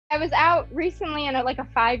I was out recently and like a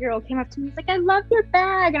 5-year-old came up to me. He's like, I love your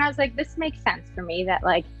bag. And I was like, this makes sense for me that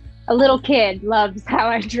like a little kid loves how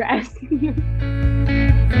I dress.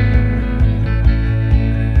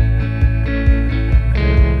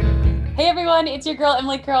 Hey everyone, it's your girl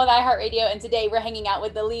Emily Curl with iHeartRadio, and today we're hanging out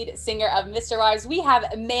with the lead singer of MisterWives. We have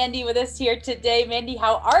Mandy with us here today. Mandy,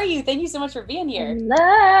 how are you? Thank you so much for being here.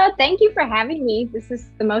 Hello. Thank you for having me. This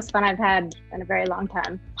is the most fun I've had in a very long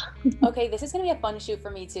time. Okay, this is going to be a fun shoot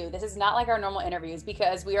for me too. This is not like our normal interviews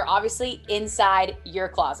because we are obviously inside your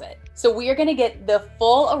closet. So we are going to get the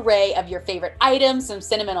full array of your favorite items, some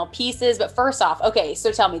sentimental pieces. But first off, okay,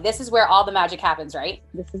 so tell me, this is where all the magic happens, right?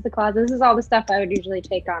 This is the closet. This is all the stuff I would usually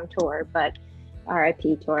take on tour, but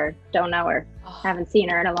RIP tour. Don't know her. Haven't seen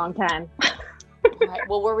her in a long time. All right,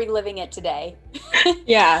 well, we're reliving it today.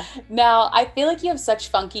 Yeah. Now, I feel like you have such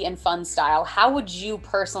funky and fun style. How would you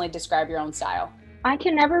personally describe your own style? I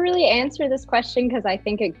can never really answer this question because I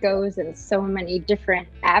think it goes in so many different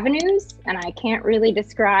avenues and I can't really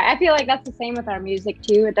describe. I feel like that's the same with our music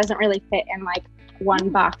too. It doesn't really fit in like one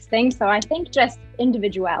box thing. So I think just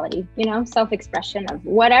individuality, self-expression of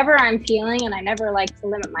whatever I'm feeling. And I never like to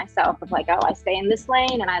limit myself of like, oh, I stay in this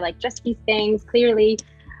lane and I like just these things. Clearly,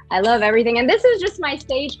 I love everything. And this is just my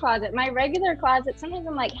stage closet. My regular closet, sometimes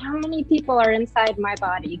I'm like, how many people are inside my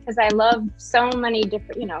body? Because I love so many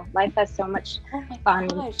different, life has so much fun,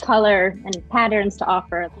 color and patterns to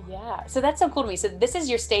offer. Yeah, so that's so cool to me. So this is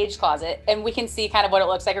your stage closet and we can see kind of what it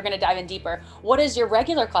looks like. We're going to dive in deeper. What does your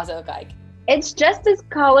regular closet look like? It's just as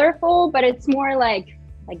colorful, but it's more like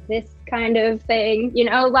this kind of thing,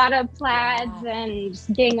 a lot of plaids and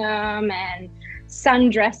gingham and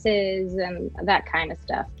sundresses and that kind of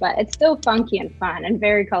stuff, but it's still funky and fun and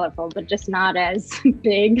very colorful, but just not as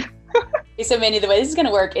big. So Mandy, the way this is going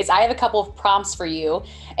to work is I have a couple of prompts for you.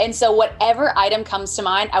 And so whatever item comes to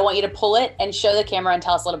mind, I want you to pull it and show the camera and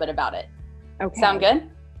tell us a little bit about it. Okay. Sound good?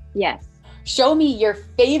 Yes. Show me your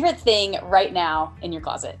favorite thing right now in your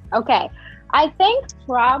closet. Okay. I think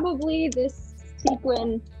probably this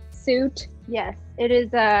sequin suit. Yes, it is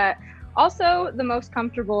also the most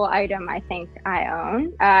comfortable item I think I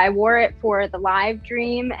own. I wore it for the live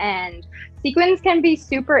dream, and sequins can be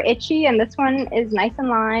super itchy, and this one is nice and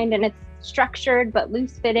lined and it's structured but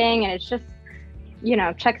loose fitting, and it's just,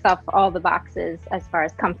 checks off all the boxes as far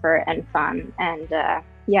as comfort and fun. And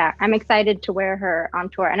yeah, I'm excited to wear her on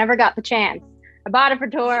tour. I never got the chance. I bought it for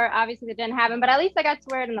tour. Obviously it didn't happen, but at least I got to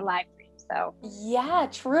wear it in the live dream. So yeah,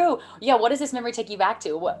 true. Yeah, what does this memory take you back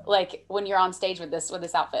to? What, like when you're on stage with this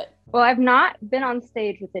outfit? Well, I've not been on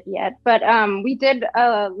stage with it yet, but we did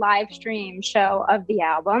a live stream show of the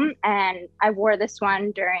album, and I wore this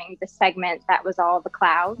one during the segment that was all the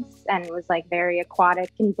clouds and it was like very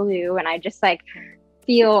aquatic and blue, and I just like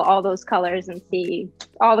feel all those colors and see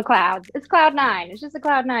all the clouds. It's Cloud 9. It's just a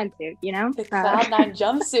Cloud 9 suit, The Cloud 9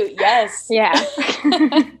 jumpsuit, yes. Yeah.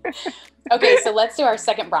 Okay, so let's do our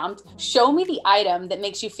second prompt. Show me the item that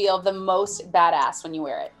makes you feel the most badass when you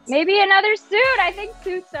wear it. Maybe another suit. I think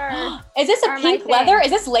suits are. Is this a pink leather?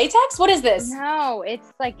 Is this latex? What is this? No,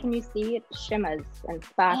 it's like, can you see it shimmers and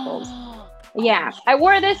sparkles? Yeah, I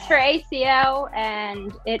wore this for ACL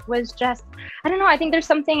and it was just, I don't know, I think there's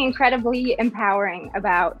something incredibly empowering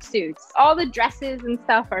about suits. All the dresses and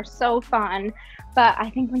stuff are so fun, but I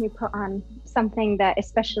think when you put on something that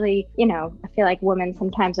especially, I feel like women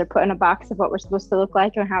sometimes are put in a box of what we're supposed to look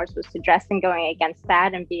like and how we're supposed to dress, and going against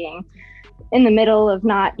that and being in the middle of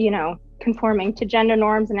not, conforming to gender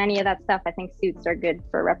norms and any of that stuff. I think suits are good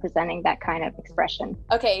for representing that kind of expression.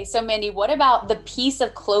 Okay, so Mandy, what about the piece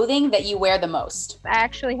of clothing that you wear the most? I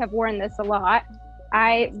actually have worn this a lot.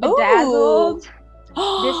 I bedazzled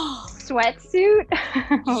this sweatsuit.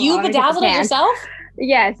 You bedazzled it yourself?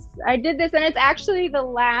 Yes, I did this, and it's actually the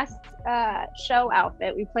last show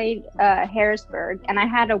outfit. We played Harrisburg, and I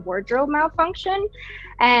had a wardrobe malfunction,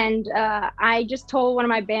 and I just told one of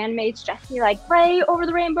my bandmates, Jesse, like, play Over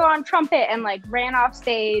the Rainbow on trumpet, and like ran off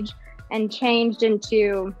stage and changed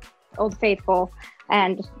into Old Faithful.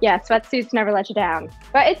 And yeah, sweatsuits never let you down.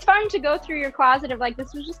 But it's fun to go through your closet of like,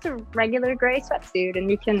 this was just a regular gray sweatsuit, and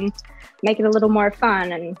you can make it a little more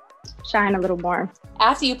fun and shine a little more.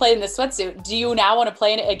 After you played in the sweatsuit, do you now want to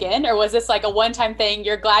play in it again? Or was this like a one-time thing?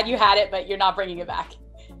 You're glad you had it, but you're not bringing it back?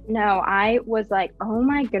 No, I was like, oh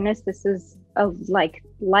my goodness, this is a like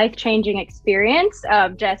life-changing experience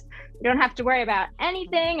of just, you don't have to worry about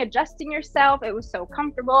anything, adjusting yourself. It was so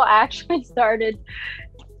comfortable. I actually started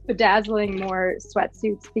bedazzling more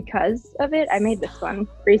sweatsuits because of it. I made this one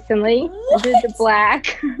recently. What? I did the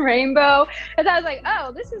black rainbow, and I was like,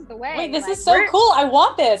 oh, this is the way. Wait, this like, is so cool. I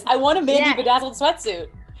want this. I want a Mandy bedazzled sweatsuit.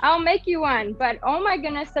 I'll make you one. But oh my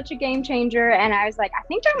goodness, such a game changer. And I was like, I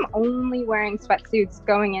think I'm only wearing sweatsuits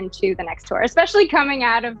going into the next tour, especially coming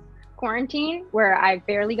out of quarantine where I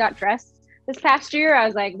barely got dressed this past year. I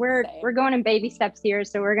was like, we're going in baby steps here.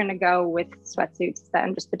 So we're going to go with sweatsuits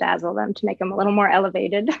and just bedazzle them to make them a little more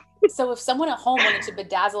elevated. So if someone at home wanted to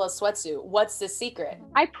bedazzle a sweatsuit, what's the secret?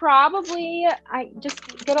 I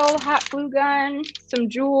just good old hot glue gun, some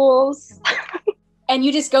jewels. And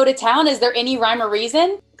you just go to town? Is there any rhyme or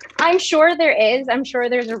reason? I'm sure there is. I'm sure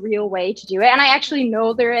there's a real way to do it. And I actually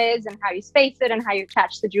know there is, and how you space it and how you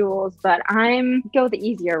attach the jewels, but I'm go the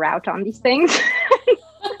easier route on these things.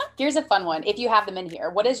 Here's a fun one. If you have them in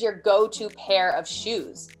here, what is your go-to pair of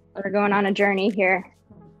shoes? We're going on a journey here.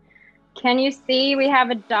 Can you see we have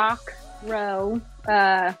a Doc row?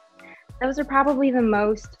 Those are probably the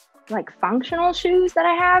most like functional shoes that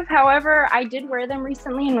I have. However, I did wear them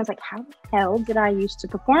recently and was like, how the hell did I used to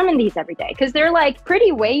perform in these every day? Because they're like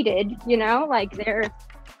pretty weighted, you know, like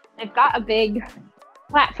they've got a big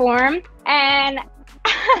platform, and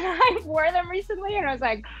I wore them recently and I was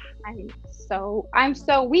like, I'm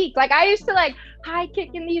so weak. Like I used to like high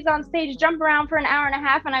kick in these on stage, jump around for an hour and a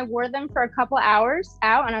half, and I wore them for a couple hours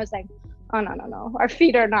out and I was like, oh no, our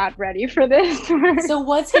feet are not ready for this. So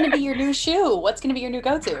what's going to be your new shoe? What's going to be your new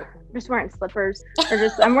go-to? Just wearing slippers,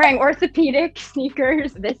 I'm wearing orthopedic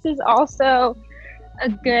sneakers. This is also a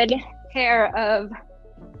good pair of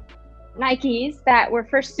Nikes that were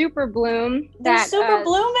for Super Bloom. They're super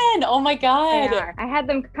blooming. Oh my God. I had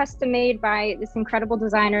them custom made by this incredible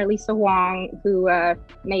designer, Lisa Wong, who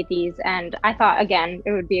made these. And I thought, again,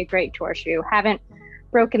 it would be a great tour shoe. Haven't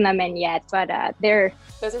broken them in yet, but they're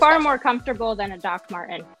far more comfortable than a Doc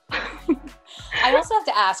Marten. I also have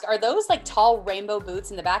to ask, are those like tall rainbow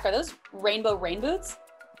boots in the back? Are those rainbow rain boots?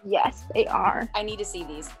 Yes, they are. I need to see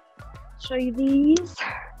these. Show you these.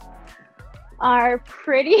 Are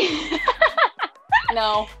pretty.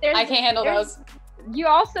 No, I can't handle those. You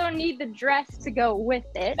also need the dress to go with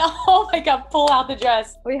it. Oh my God, pull out the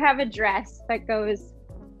dress. We have a dress that goes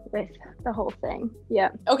with the whole thing. Yeah.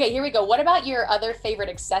 Okay, here we go. What about your other favorite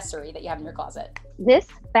accessory that you have in your closet? This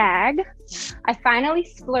bag, I finally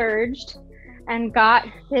splurged and got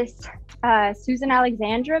this Susan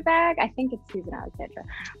Alexandra bag. I think it's Susan Alexandra,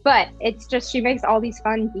 but it's just, she makes all these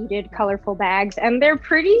fun beaded, colorful bags, and they're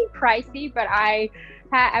pretty pricey, but I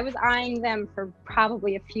was eyeing them for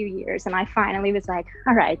probably a few years, and I finally was like,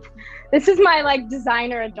 all right, this is my like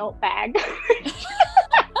designer adult bag.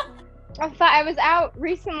 I was out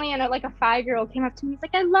recently and like a 5-year-old came up to me, he's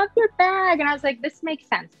like, I love your bag. And I was like, this makes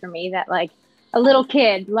sense for me that like a little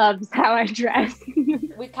kid loves how I dress.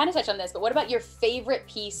 We've kind of touched on this, but what about your favorite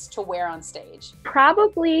piece to wear on stage?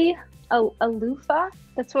 Probably a loofah.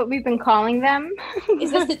 That's what we've been calling them.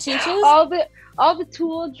 Is this the tutus? all the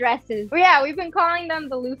tulle dresses. Yeah, we've been calling them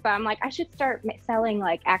the loofah. I'm like, I should start selling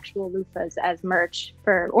like actual loofahs as merch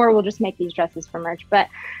or we'll just make these dresses for merch. But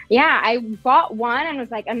yeah, I bought one and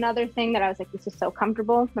was like another thing that I was like, this is so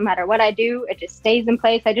comfortable. No matter what I do, it just stays in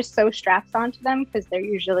place. I just sew straps onto them because they're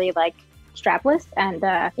usually like strapless, and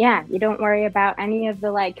yeah, you don't worry about any of the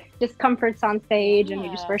like discomforts on stage, and you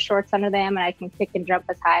just wear shorts under them, and I can kick and jump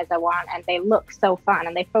as high as I want, and they look so fun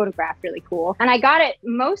and they photograph really cool. And I got it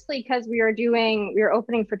mostly because we were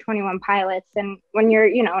opening for 21 Pilots, and when you're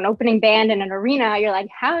an opening band in an arena, you're like,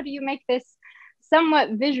 how do you make this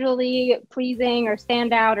somewhat visually pleasing or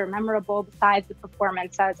stand out or memorable besides the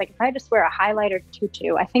performance? So I was like, if I just wear a highlighter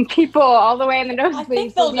tutu, I think people all the way in the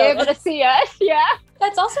nosebleeds will be able to see us. Yeah.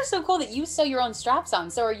 That's also so cool that you sew your own straps on.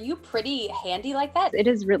 So are you pretty handy like that? It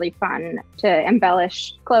is really fun to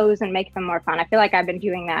embellish clothes and make them more fun. I feel like I've been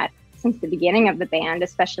doing that since the beginning of the band,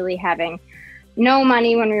 especially having no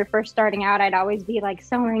money when we were first starting out. I'd always be like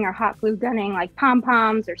sewing or hot glue gunning like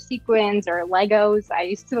pom-poms or sequins or Legos. I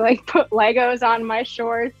used to like put Legos on my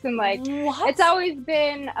shorts, and like it's always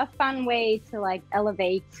been a fun way to like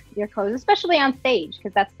elevate your clothes, especially on stage,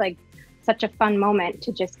 because that's like such a fun moment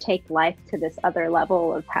to just take life to this other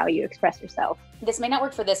level of how you express yourself. This may not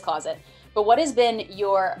work for this closet, but what has been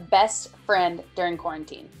your best friend during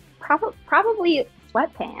quarantine? Probably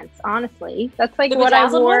sweatpants, honestly. That's like what I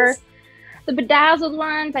wore. Ones? The bedazzled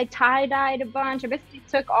ones, I tie-dyed a bunch. I basically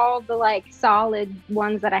took all the like solid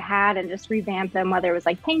ones that I had and just revamped them, whether it was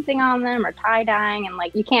like painting on them or tie-dyeing, and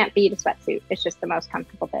like you can't beat a sweatsuit. It's just the most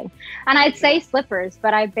comfortable thing. And I'd say slippers,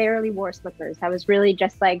 but I barely wore slippers. I was really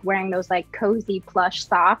just like wearing those like cozy plush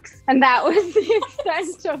socks, and that was the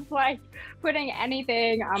extent of like putting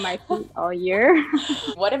anything on my feet all year.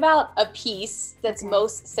 What about a piece that's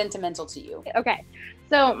most sentimental to you? Okay.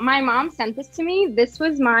 So my mom sent this to me. This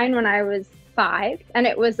was mine when I was 5, and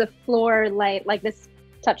it was a floor light, like this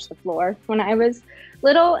touched the floor when I was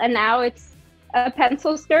little, and now it's a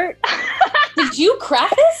pencil skirt. Did you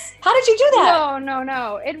craft this? How did you do that?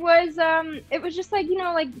 No. It was just like,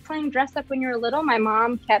 like playing dress up when you were little. My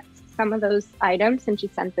mom kept some of those items and she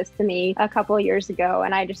sent this to me a couple of years ago.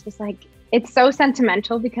 And I just was like, it's so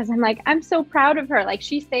sentimental because I'm like, I'm so proud of her. Like,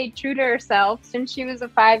 she stayed true to herself since she was a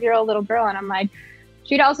 5-year-old little girl. And I'm like,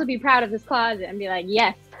 she'd also be proud of this closet and be like,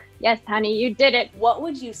 yes, honey, you did it. What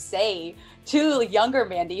would you say to younger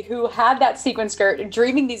Mandy who had that sequin skirt,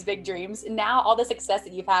 dreaming these big dreams, now all the success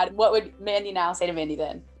that you've had? What would Mandy now say to Mandy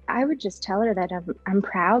then? I would just tell her that I'm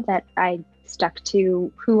proud that I stuck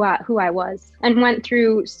to who I was and went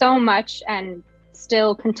through so much and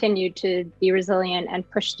still continued to be resilient and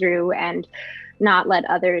push through and not let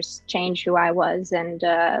others change who I was. And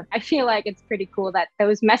I feel like it's pretty cool that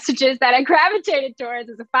those messages that I gravitated towards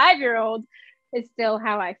as a 5-year-old is still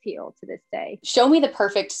how I feel to this day. Show me the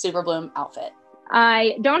perfect Super Bloom outfit.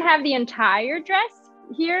 I don't have the entire dress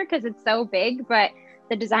here because it's so big, but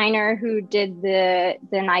the designer who did the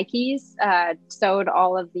Nikes sewed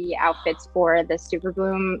all of the outfits for the Super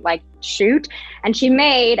Bloom shoot. And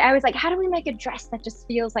I was like, how do we make a dress that just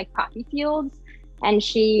feels like poppy fields? And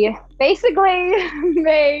she basically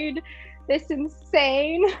made this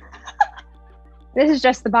insane this is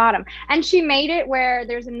just the bottom. And she made it where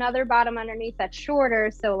there's another bottom underneath that's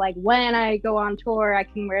shorter. So when I go on tour, I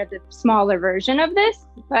can wear the smaller version of this.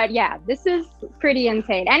 But yeah, this is pretty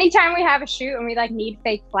insane. Anytime we have a shoot and we need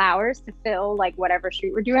fake flowers to fill whatever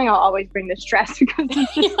shoot we're doing, I'll always bring this dress because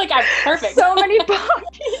it's just I'm perfect. So many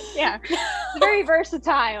poppies. Yeah. It's very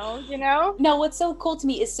versatile, No, what's so cool to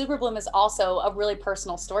me is Super Bloom is also a really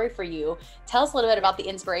personal story for you. Tell us a little bit about the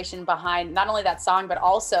inspiration behind not only that song, but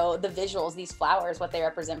also the visuals, these flowers, what they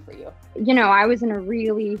represent for you. I was in a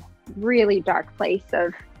really, really dark place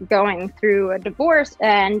of going through a divorce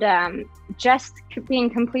and just being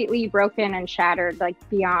completely broken and shattered,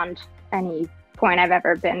 beyond any point I've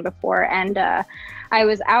ever been before. And I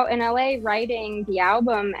was out in LA writing the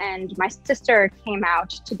album, and my sister came out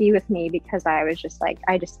to be with me because I was just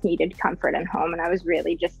I just needed comfort and home. And I was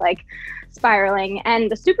really just spiraling. And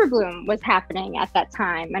the Super Bloom was happening at that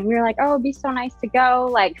time. And we were like, oh, it'd be so nice to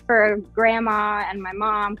go for grandma and my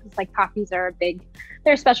mom, because poppies are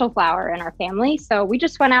they're a special flower in our family. So we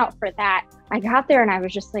just went out for that. I got there and I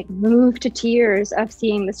was just moved to tears of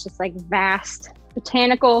seeing this just vast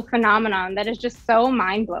botanical phenomenon that is just so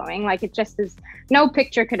mind-blowing. It just is, no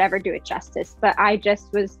picture could ever do it justice. But I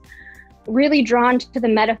just was really drawn to the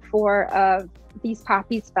metaphor of these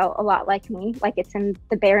poppies felt a lot like me, it's in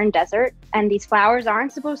the barren desert, and these flowers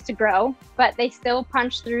aren't supposed to grow, but they still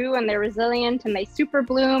punch through and they're resilient and they super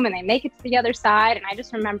bloom and they make it to the other side. And I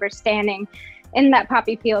just remember standing in that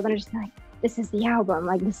poppy field and just this is the album.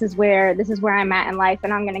 This is where I'm at in life,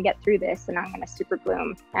 and I'm going to get through this and I'm going to super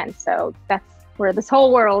bloom. And so that's where this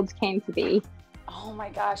whole world came to be. Oh my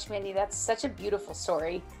gosh, Mandy, that's such a beautiful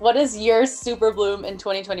story. What does your Super Bloom in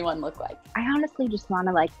 2021 look like? I honestly just want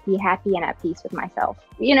to be happy and at peace with myself,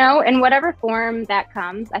 in whatever form that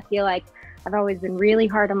comes. I feel like I've always been really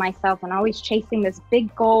hard on myself and always chasing this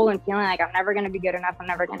big goal and feeling like I'm never going to be good enough. I'm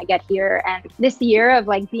never going to get here. And this year of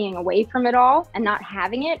being away from it all and not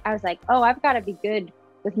having it, I was like, oh, I've got to be good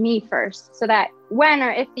with me first, so that when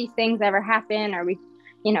or if these things ever happen, or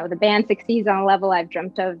the band succeeds on a level I've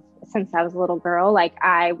dreamt of since I was a little girl,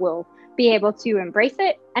 I will be able to embrace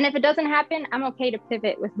it. And if it doesn't happen, I'm okay to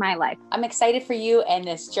pivot with my life. I'm excited for you and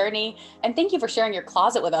this journey. And thank you for sharing your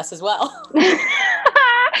closet with us as well.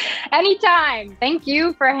 Anytime. Thank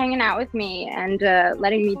you for hanging out with me and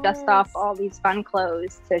letting me dust off all these fun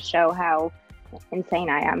clothes to show how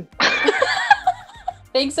insane I am.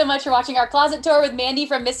 Thanks so much for watching our closet tour with Mandy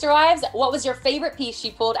from MisterWives. What was your favorite piece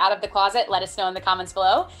she pulled out of the closet? Let us know in the comments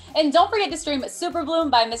below. And don't forget to stream Super Bloom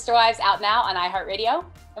by MisterWives out now on iHeartRadio.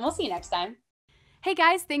 And we'll see you next time. Hey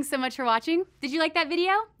guys, thanks so much for watching. Did you like that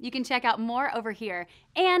video? You can check out more over here.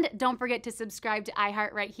 And don't forget to subscribe to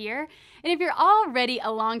iHeart right here. And if you're already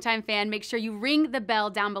a longtime fan, make sure you ring the bell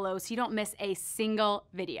down below so you don't miss a single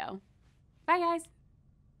video. Bye guys.